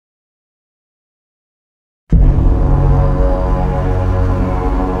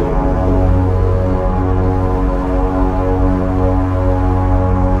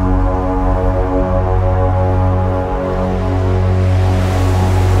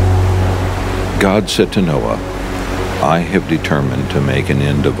God said to Noah, I have determined to make an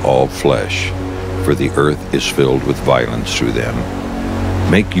end of all flesh, for the earth is filled with violence through them.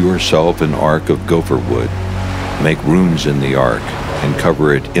 Make yourself an ark of gopher wood. Make rooms in the ark, and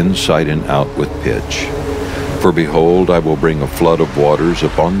cover it inside and out with pitch. For behold, I will bring a flood of waters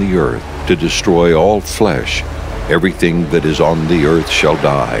upon the earth to destroy all flesh. Everything that is on the earth shall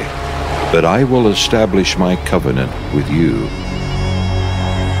die. But I will establish my covenant with you.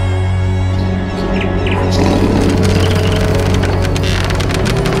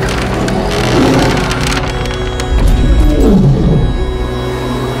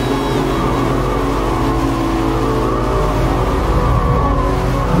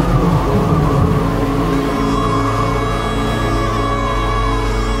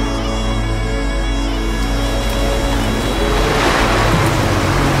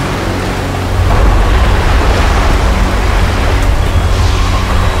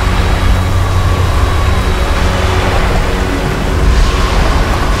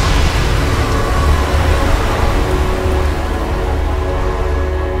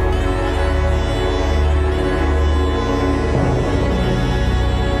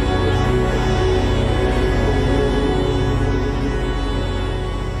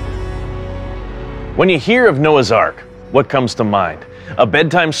 When you hear of Noah's Ark, what comes to mind? A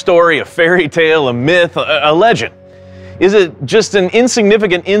bedtime story, a fairy tale, a myth, a legend? Is it just an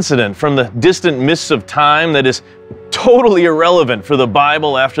insignificant incident from the distant mists of time that is totally irrelevant for the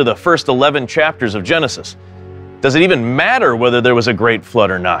Bible after the first 11 chapters of Genesis? Does it even matter whether there was a great flood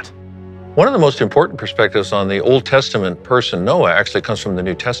or not? One of the most important perspectives on the Old Testament person Noah actually comes from the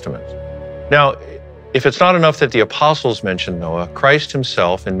New Testament. Now, if it's not enough that the apostles mention Noah, Christ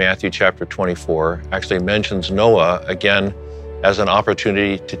himself in Matthew chapter 24 actually mentions Noah again as an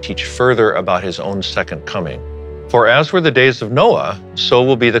opportunity to teach further about his own second coming. For as were the days of Noah, so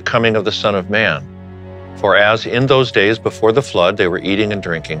will be the coming of the Son of Man. For as in those days before the flood they were eating and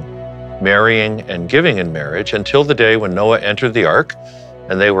drinking, marrying and giving in marriage, until the day when Noah entered the ark,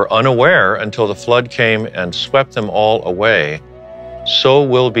 and they were unaware until the flood came and swept them all away, so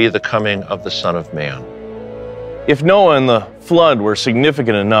will be the coming of the Son of Man. If Noah and the flood were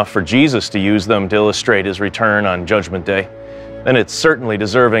significant enough for Jesus to use them to illustrate his return on Judgment Day, then it's certainly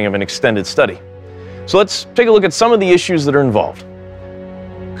deserving of an extended study. So let's take a look at some of the issues that are involved.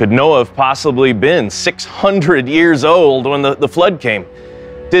 Could Noah have possibly been 600 years old when the flood came?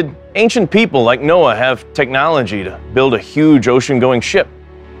 Did ancient people like Noah have technology to build a huge ocean-going ship?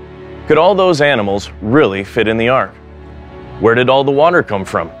 Could all those animals really fit in the ark? Where did all the water come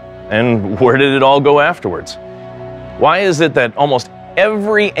from? And where did it all go afterwards? Why is it that almost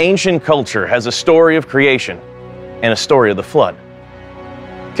every ancient culture has a story of creation and a story of the flood?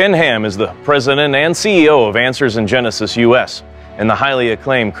 Ken Ham is the president and CEO of Answers in Genesis US and the highly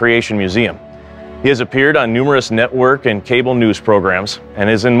acclaimed Creation Museum. He has appeared on numerous network and cable news programs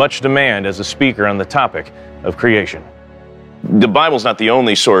and is in much demand as a speaker on the topic of creation. The Bible's not the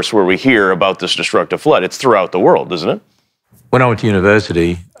only source where we hear about this destructive flood. It's throughout the world, isn't it? When I went to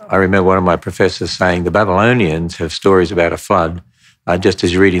university, I remember one of my professors saying the Babylonians have stories about a flood just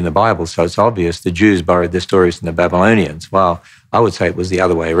as you're reading the Bible, so it's obvious the Jews borrowed their stories from the Babylonians. Well, I would say it was the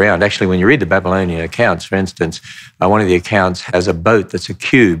other way around. Actually, when you read the Babylonian accounts, for instance, one of the accounts has a boat that's a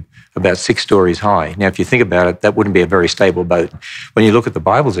cube about 6 stories high. Now, if you think about it, that wouldn't be a very stable boat. When you look at the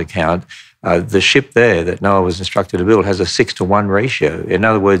Bible's account, the ship there that Noah was instructed to build has a 6-to-1 ratio. In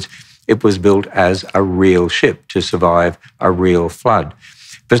other words, it was built as a real ship to survive a real flood.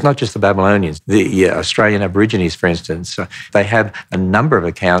 But it's not just the Babylonians. The Australian Aborigines, for instance, they have a number of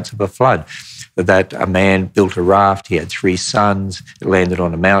accounts of a flood. That a man built a raft, he had 3 sons, it landed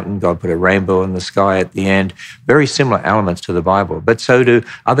on a mountain, God put a rainbow in the sky at the end. Very similar elements to the Bible, but so do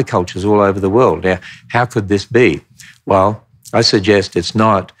other cultures all over the world. Now, how could this be? Well, I suggest it's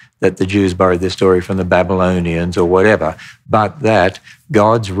not that the Jews borrowed this story from the Babylonians or whatever, but that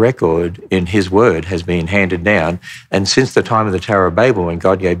God's record in his word has been handed down. And since the time of the Tower of Babel, when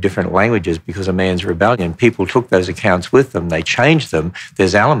God gave different languages because of man's rebellion, people took those accounts with them, they changed them.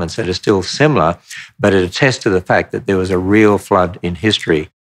 There's elements that are still similar, but it attests to the fact that there was a real flood in history.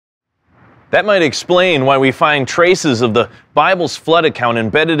 That might explain why we find traces of the Bible's flood account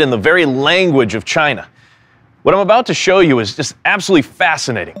embedded in the very language of China. What I'm about to show you is just absolutely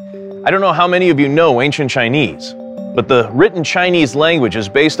fascinating. I don't know how many of you know ancient Chinese, but the written Chinese language is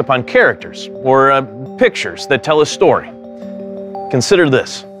based upon characters or pictures that tell a story. Consider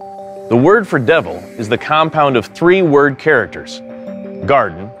this. The word for devil is the compound of 3 word characters: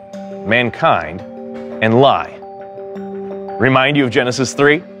 garden, mankind, and lie. Remind you of Genesis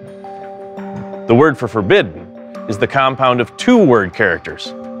 3? The word for forbidden is the compound of 2 word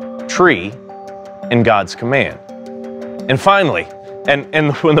characters: tree and God's command. And finally,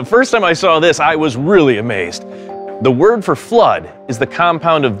 and when the first time I saw this, I was really amazed. The word for flood is the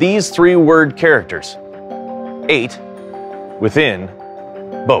compound of these three word characters: ate, within,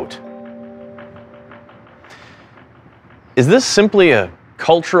 boat. Is this simply a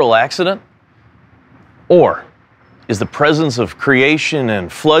cultural accident? Or is the presence of creation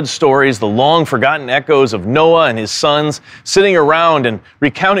and flood stories the long-forgotten echoes of Noah and his sons sitting around and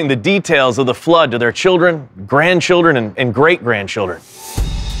recounting the details of the flood to their children, grandchildren, and great-grandchildren?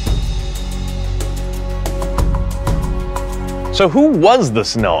 So who was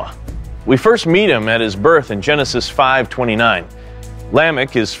this Noah? We first meet him at his birth in Genesis 5:29.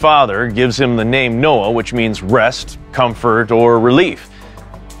 Lamech, his father, gives him the name Noah, which means rest, comfort, or relief.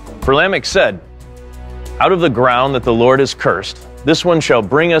 For Lamech said, "Out of the ground that the Lord has cursed, this one shall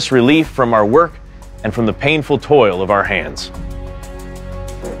bring us relief from our work and from the painful toil of our hands."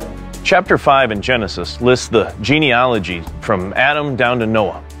 Chapter 5 in Genesis lists the genealogy from Adam down to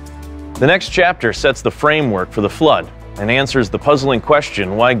Noah. The next chapter sets the framework for the flood and answers the puzzling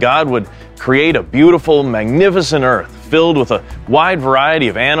question why God would create a beautiful, magnificent earth filled with a wide variety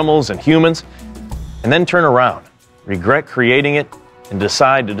of animals and humans, and then turn around, regret creating it, and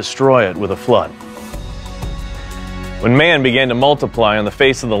decide to destroy it with a flood. When man began to multiply on the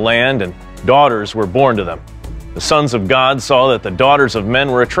face of the land and daughters were born to them, the sons of God saw that the daughters of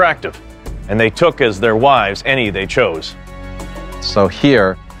men were attractive, and they took as their wives any they chose. So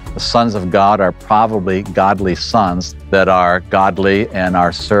here, the sons of God are probably godly sons that are godly and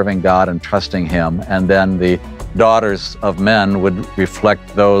are serving God and trusting Him. And then the daughters of men would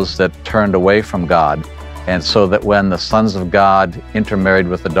reflect those that turned away from God. And so that when the sons of God intermarried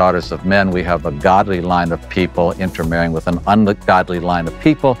with the daughters of men, we have a godly line of people intermarrying with an ungodly line of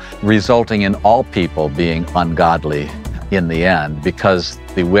people, resulting in all people being ungodly in the end, because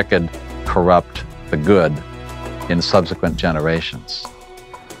the wicked corrupt the good in subsequent generations.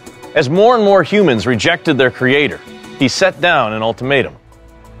 As more and more humans rejected their Creator, He set down an ultimatum.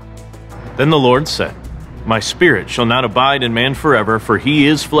 Then the Lord said, "My spirit shall not abide in man forever, for he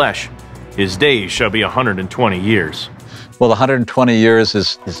is flesh. His days shall be 120 years. Well, the 120 years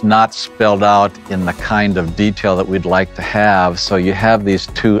is not spelled out in the kind of detail that we'd like to have. So you have these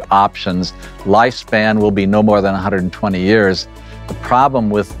two options. Lifespan will be no more than 120 years. The problem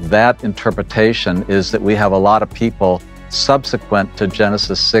with that interpretation is that we have a lot of people subsequent to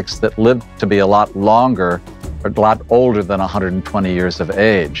Genesis 6 that lived to be a lot longer, or a lot older than 120 years of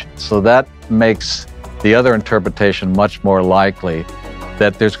age. So that makes the other interpretation much more likely,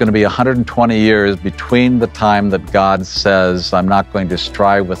 that there's going to be 120 years between the time that God says, I'm not going to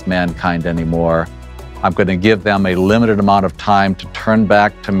strive with mankind anymore. I'm going to give them a limited amount of time to turn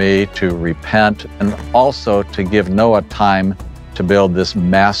back to me, to repent, and also to give Noah time to build this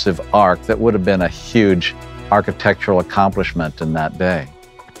massive ark that would have been a huge architectural accomplishment in that day.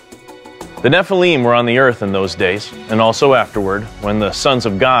 The Nephilim were on the earth in those days, and also afterward, when the sons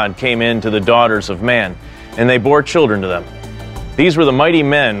of God came in to the daughters of man, and they bore children to them. These were the mighty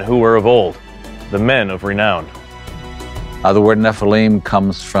men who were of old, the men of renown. The word Nephilim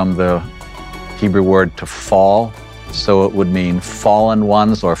comes from the Hebrew word to fall, so it would mean fallen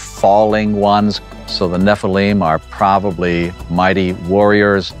ones or falling ones. So the Nephilim are probably mighty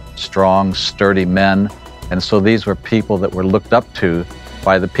warriors, strong, sturdy men. And so these were people that were looked up to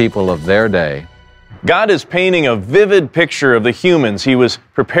by the people of their day. God is painting a vivid picture of the humans He was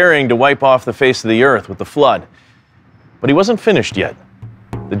preparing to wipe off the face of the earth with the flood. But He wasn't finished yet.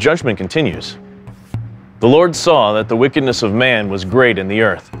 The judgment continues. The Lord saw that the wickedness of man was great in the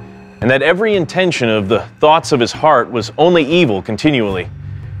earth, and that every intention of the thoughts of his heart was only evil continually.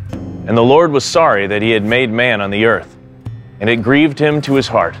 And the Lord was sorry that He had made man on the earth, and it grieved Him to His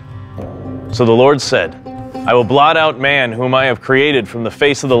heart. So the Lord said, I will blot out man whom I have created from the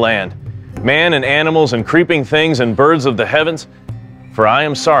face of the land, man and animals and creeping things and birds of the heavens, for I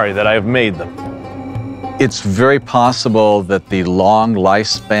am sorry that I have made them. It's very possible that the long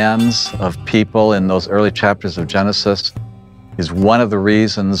lifespans of people in those early chapters of Genesis is one of the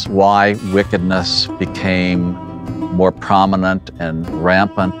reasons why wickedness became more prominent and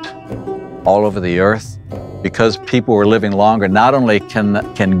rampant all over the earth. Because people were living longer, not only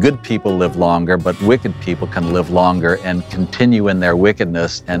can good people live longer, but wicked people can live longer and continue in their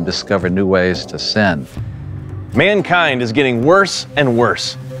wickedness and discover new ways to sin. Mankind is getting worse and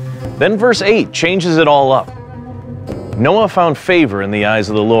worse. Then verse 8 changes it all up. Noah found favor in the eyes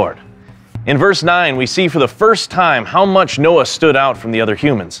of the Lord. In verse 9, we see for the first time how much Noah stood out from the other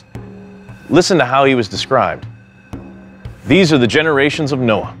humans. Listen to how he was described. These are the generations of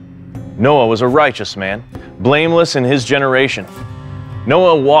Noah. Noah was a righteous man, blameless in his generation.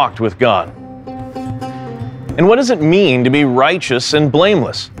 Noah walked with God. And what does it mean to be righteous and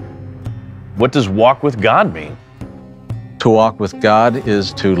blameless? What does walk with God mean? To walk with God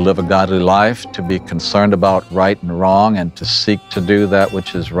is to live a godly life, to be concerned about right and wrong, and to seek to do that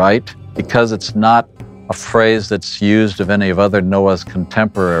which is right. Because it's not a phrase that's used of any of other Noah's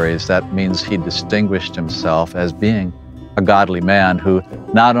contemporaries, that means he distinguished himself as being a godly man who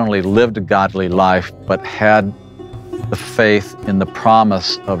not only lived a godly life, but had the faith in the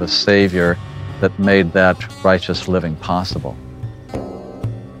promise of a Savior that made that righteous living possible.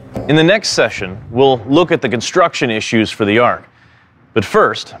 In the next session, we'll look at the construction issues for the ark. But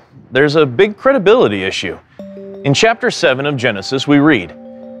first, there's a big credibility issue. In chapter 7 of Genesis, we read,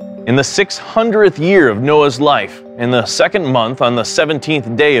 "In the 600th year of Noah's life, in the 2nd month, on the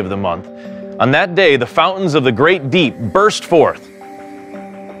 17th day of the month, on that day the fountains of the great deep burst forth."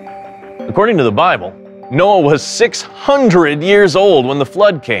 According to the Bible, Noah was 600 years old when the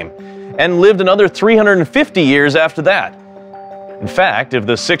flood came, and lived another 350 years after that. In fact, if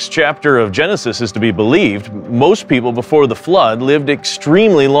the 6th chapter of Genesis is to be believed, most people before the flood lived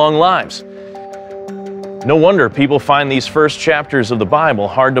extremely long lives. No wonder people find these first chapters of the Bible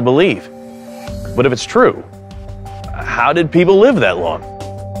hard to believe. But if it's true, how did people live that long?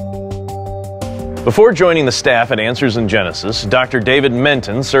 Before joining the staff at Answers in Genesis, Dr. David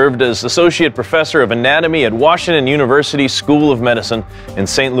Menton served as Associate Professor of Anatomy at Washington University School of Medicine in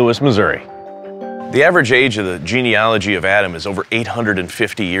St. Louis, Missouri. The average age of the genealogy of Adam is over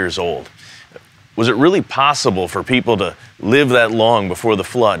 850 years old. Was it really possible for people to live that long before the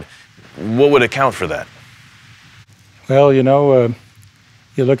flood? What would account for that? Well, you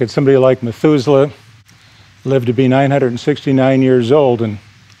look at somebody like Methuselah, lived to be 969 years old, and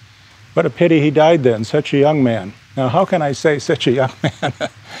what a pity he died then, such a young man. Now, how can I say such a young man?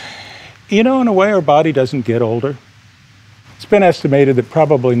 In a way, our body doesn't get older. It's been estimated that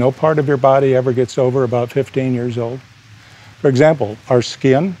probably no part of your body ever gets over about 15 years old. For example, our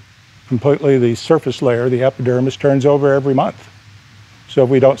skin, completely the surface layer, the epidermis, turns over every month. So if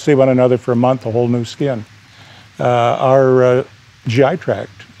we don't see one another for a month, a whole new skin. Our GI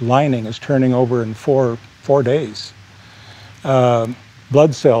tract lining is turning over in four days.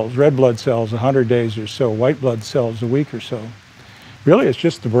 Blood cells, red blood cells, 100 days or so, white blood cells, a week or so. Really, it's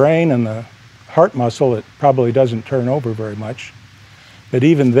just the brain and the heart muscle that probably doesn't turn over very much. But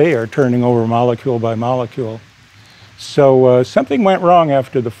even they are turning over molecule by molecule. So something went wrong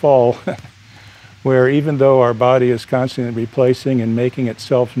after the fall, where even though our body is constantly replacing and making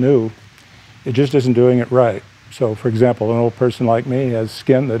itself new, it just isn't doing it right. So, for example, an old person like me has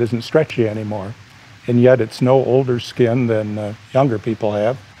skin that isn't stretchy anymore. And yet it's no older skin than younger people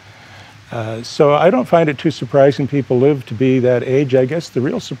have. So I don't find it too surprising people live to be that age. I guess the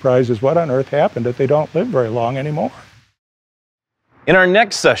real surprise is what on earth happened that they don't live very long anymore. In our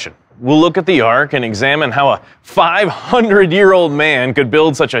next session, we'll look at the ark and examine how a 500-year-old man could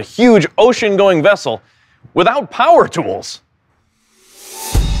build such a huge ocean-going vessel without power tools.